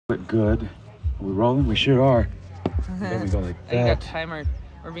Good. We're rolling. We sure are. Then we go like You got that. timer.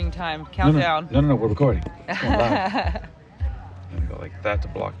 We're being timed. No, Countdown. no. We're recording. It's going live. Then we go like that to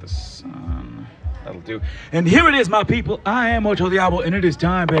block the sun. That'll do. And here it is, my people. I am Ocho Diablo, and it is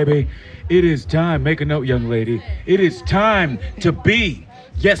time, baby. It is time. Make a note, young lady. It is time to be.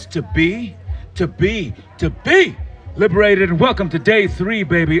 Yes, to be liberated. And welcome to day 3,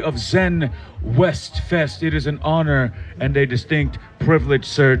 baby, of Zen West Fest. It is an honor and a distinct privilege,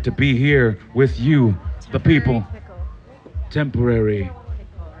 sir, to be here with you, the people. Temporary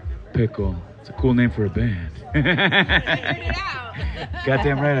Pickle. It's a cool name for a band.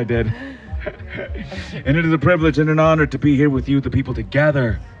 Goddamn right I did. And it is a privilege and an honor to be here with you, the people, to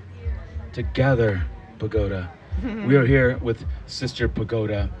gather Pagoda. We are here with Sister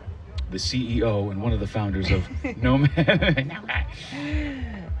Pagoda, the CEO and one of the founders of Nomad.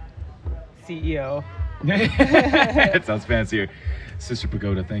 CEO. It sounds fancier. Sister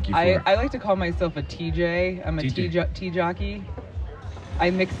Pagoda, thank you for... I like to call myself a TJ. I'm a tea jockey.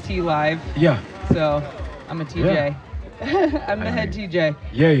 I mix tea live. Yeah. So I'm a TJ. Yeah. I'm the head TJ.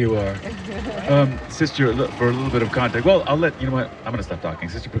 Yeah, you are. Sister, for a little bit of context. Well, I'll let you know what. I'm gonna stop talking.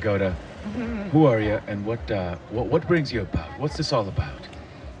 Sister Pagoda, who are you, and what brings you about? What's this all about?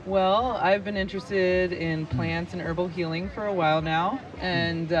 Well, I've been interested in plants and herbal healing for a while now,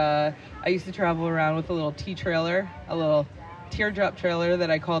 and I used to travel around with a little tea trailer, a little teardrop trailer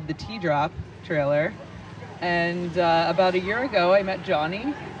that I called the Tea Drop trailer. And about a year ago, I met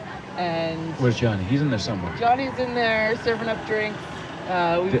Johnny. And where's Johnny? He's in there somewhere. Johnny's in there serving up drinks.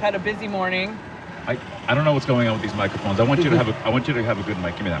 We've had a busy morning. I don't know what's going on with these microphones. I want you to have a good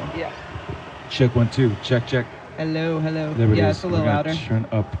mic. Give me that one. Yeah. Check 1 2. Check. Hello. There it is. It's a little louder. Turn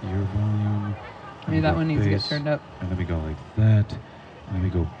up your volume. Maybe that one needs to get turned up. And then we go like that. And then we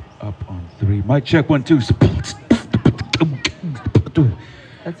go up on 3. Mic check 1 2.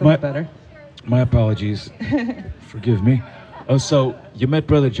 That sounds better. My apologies. Forgive me. Oh, so you met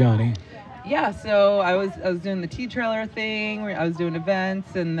Brother Johnny. Yeah, so I was doing the tea trailer thing. I was doing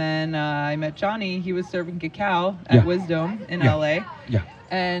events, and then I met Johnny. He was serving cacao at Wisdom in LA. Yeah.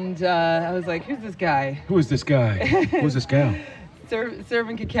 And I was like, who's this guy? Who is this guy? Who's this gal?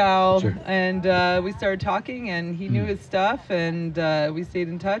 Serving cacao. Sure. And we started talking, and he knew his stuff, and we stayed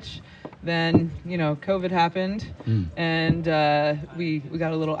in touch. Then, COVID happened, and we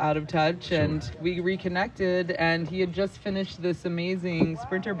got a little out of touch, and we reconnected, and he had just finished this amazing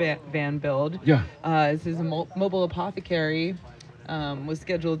Sprinter van build. Yeah. This is a mobile apothecary. Was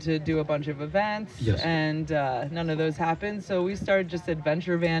scheduled to do a bunch of events, and none of those happened, so we started just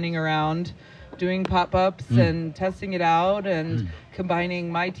adventure vanning around, doing pop-ups and testing it out, and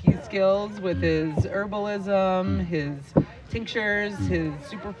combining my tea skills with his herbalism, his tinctures, his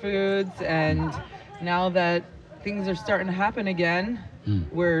superfoods, and now that things are starting to happen again,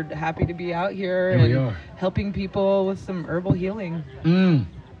 we're happy to be out here and helping people with some herbal healing.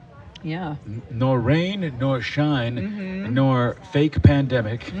 Yeah. Nor rain, nor shine, nor fake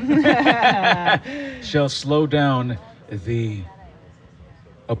pandemic shall slow down the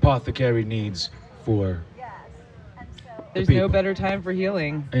apothecary needs for There's no better time for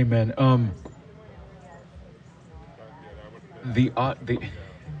healing. Amen. The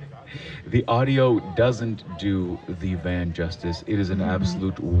audio doesn't do the van justice. It is an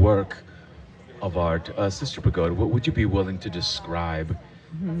absolute work of art. Sister Pagoda, what would you be willing to describe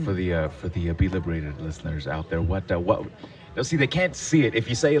for the Be Liberated listeners out there? What? Now, see, they can't see it. If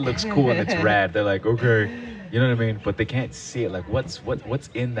you say it looks cool and it's rad, they're like, okay, you know what I mean? But they can't see it. Like, what's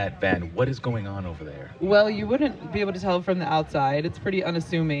in that van? What is going on over there? Well, you wouldn't be able to tell from the outside. It's pretty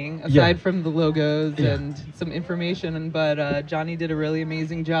unassuming, aside from the logos and some information. But Johnny did a really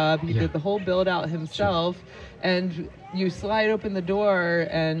amazing job. He did the whole build out himself. And you slide open the door,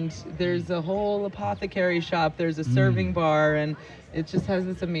 and there's a whole apothecary shop. There's a serving bar, and it just has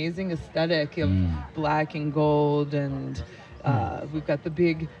this amazing aesthetic of black and gold. And we've got the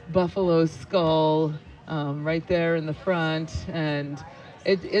big buffalo skull right there in the front, and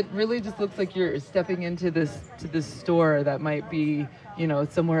it really just looks like you're stepping into this store that might be,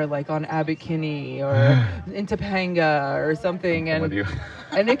 somewhere like on Abbot Kinney or in Topanga or something, and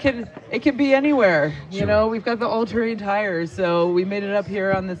it can be anywhere. We've got the all-terrain tires, so we made it up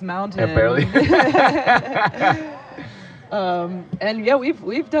here on this mountain. Yeah, barely. And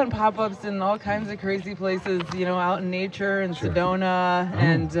we've done pop-ups in all kinds of crazy places, out in nature in Sedona,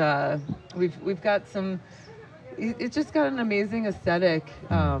 and we've got some. It's just got an amazing aesthetic.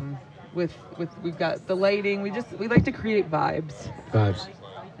 We've got the lighting. We like to create vibes.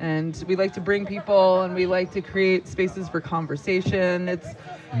 And we like to bring people, and we like to create spaces for conversation.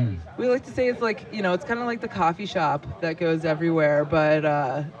 We like to say it's like, it's kind of like the coffee shop that goes everywhere, but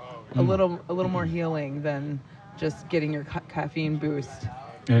a little more healing than just getting your caffeine boost.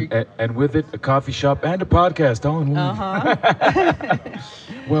 And with it, a coffee shop and a podcast all in one.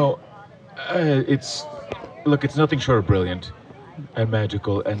 Well, it's nothing short of brilliant and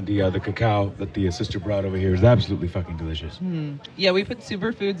magical, and the cacao that the sister brought over here is absolutely fucking delicious. Yeah, we put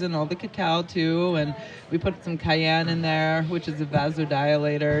superfoods in all the cacao too, and we put some cayenne in there, which is a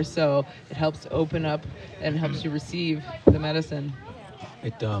vasodilator, so it helps open up and helps you receive the medicine.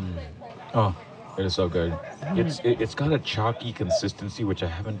 It is so good. It's got a chalky consistency, which I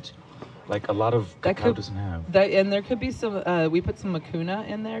haven't, like a lot of cacao doesn't have. And there could be some. We put some macuna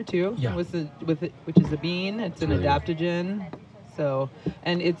in there too. Yeah. Which is a bean. It's an adaptogen. So,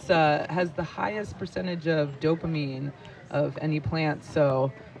 and it's has the highest percentage of dopamine of any plant. So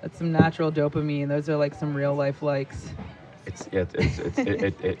that's some natural dopamine. Those are like some real life likes.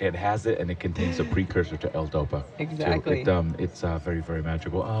 It has it, and it contains a precursor to L-Dopa. Exactly. So it's very, very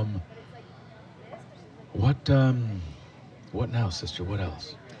magical. What now, sister? What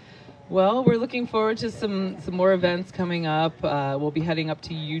else? Well, we're looking forward to some more events coming up. We'll be heading up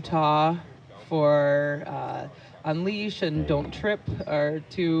to Utah for Unleash and Don't Trip, our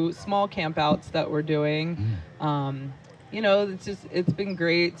 2 small campouts that we're doing. It's been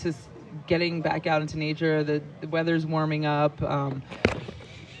great to getting back out into nature. The weather's warming up.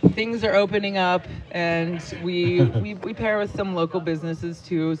 Things are opening up, and we pair with some local businesses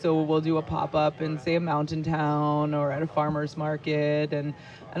too. So we'll do a pop-up in, say, a mountain town or at a farmer's market, and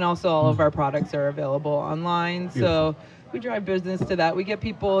also all of our products are available online. Beautiful. So we drive business to that. We get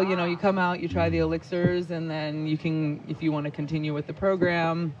people, you come out, you try the elixirs, and then you can, if you want to continue with the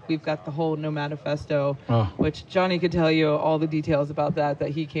program, we've got the whole Nomadifesto, which Johnny could tell you all the details about that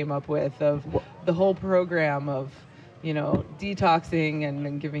he came up with, of the whole program of, detoxing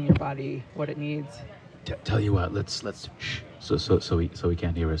and giving your body what it needs. Tell you what, let's shh, so he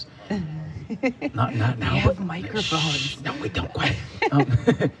can't hear us. Not now. We have microphones. Shh, no, we don't. Quiet.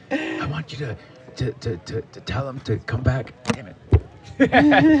 I want you to tell him to come back. Damn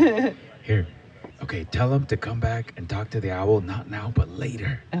it. Here. Okay, tell him to come back and talk to the owl. Not now, but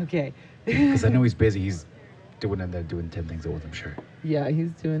later. Okay. Because I know he's busy. He's doing 10 things at once, I'm sure. Yeah,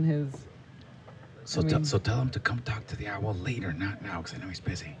 he's doing his. So tell him to come talk to the owl later, not now, because I know he's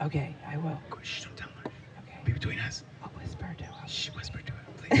busy. Okay, I will. Shh, don't tell him. Okay. Be between us. I'll whisper to him. Shh, whisper to him,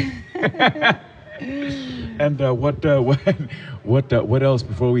 please. And what else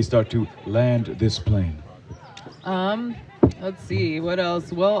before we start to land this plane? Let's see, what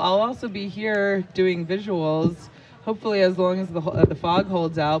else? Well, I'll also be here doing visuals, hopefully as long as the fog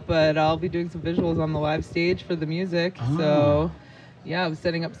holds out, but I'll be doing some visuals on the live stage for the music. So yeah, I'm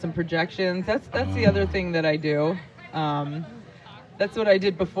setting up some projections. That's the other thing that I do. That's what I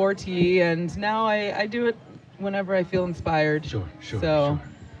did before tea, and now I do it whenever I feel inspired. Sure. So,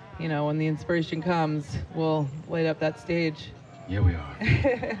 when the inspiration comes, we'll light up that stage. Yeah, we are.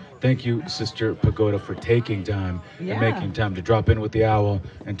 Thank you, Sister Pagoda, for taking time and making time to drop in with the owl,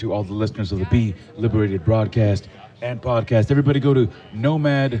 and to all the listeners of the Be Liberated broadcast and podcast. Everybody go to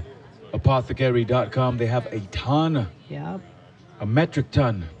nomadapothecary.com. They have a ton. Yeah. A metric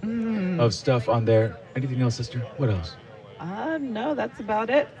ton of stuff on there. Anything else, sister? What else? No, that's about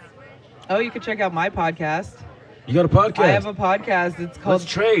it. Oh, you can check out my podcast. You got a podcast? I have a podcast. It's called...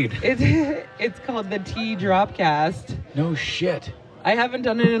 Let's trade. It's called the Tea Dropcast. No shit. I haven't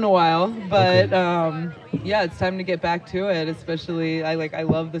done it in a while, but yeah, it's time to get back to it. Especially, I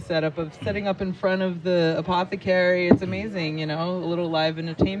love the setup of setting up in front of the apothecary. It's amazing, a little live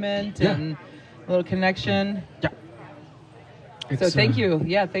entertainment and a little connection. Yeah. So thank you.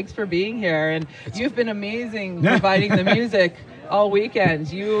 Yeah, thanks for being here. And you've been amazing providing the music all weekend.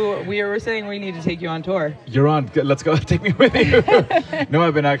 We were saying we need to take you on tour. You're on. Let's go. Take me with you. No,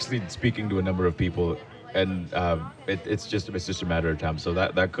 I've been actually speaking to a number of people, and it's just a matter of time. So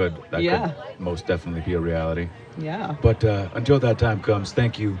that could most definitely be a reality. Yeah. But until that time comes,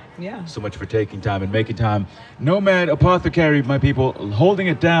 thank you so much for taking time and making time. Nomad Apothecary, my people, holding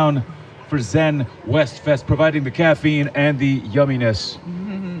it down for Zen West Fest, providing the caffeine and the yumminess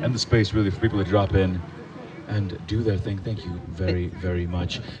and the space really for people to drop in and do their thing. Thank you very, very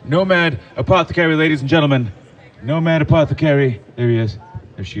much. Nomad Apothecary, ladies and gentlemen. Nomad Apothecary. There he is.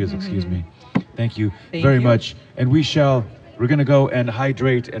 There she is, excuse me. Thank you very much. And we're going to go and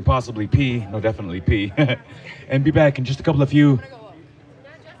hydrate and possibly pee. No, definitely pee. And be back in just a couple of you.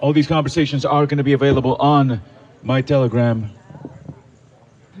 All these conversations are going to be available on my Telegram,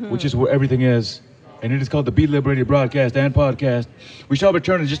 which is where everything is. and it is called the Be Liberated Broadcast and Podcast. We shall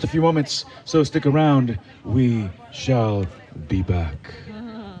return in just a few moments, so stick around. We shall be back.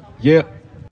 Yeah.